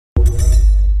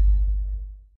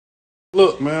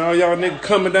Look, man, all y'all niggas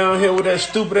coming down here with that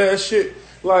stupid ass shit.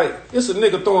 Like, it's a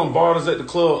nigga throwing bottles at the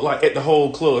club, like at the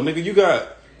whole club. Nigga,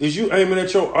 is you aiming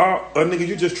at your op, or nigga,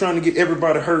 you just trying to get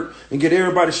everybody hurt and get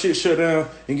everybody shit shut down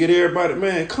and get everybody,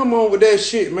 man, come on with that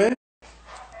shit, man.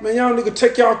 Man, y'all nigga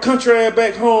take y'all country ass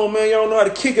back home, man. Y'all know how to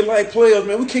kick it like players,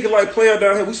 man. We kick it like players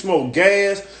down here. We smoke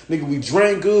gas, nigga. We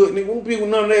drink good, nigga. We don't be with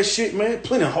none of that shit, man.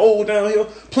 Plenty of hoes down here,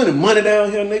 plenty of money down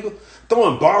here, nigga.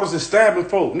 Throwing bottles and stabbing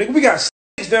folk, nigga. We got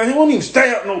sticks down here. We don't even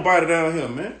stab nobody down here,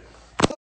 man.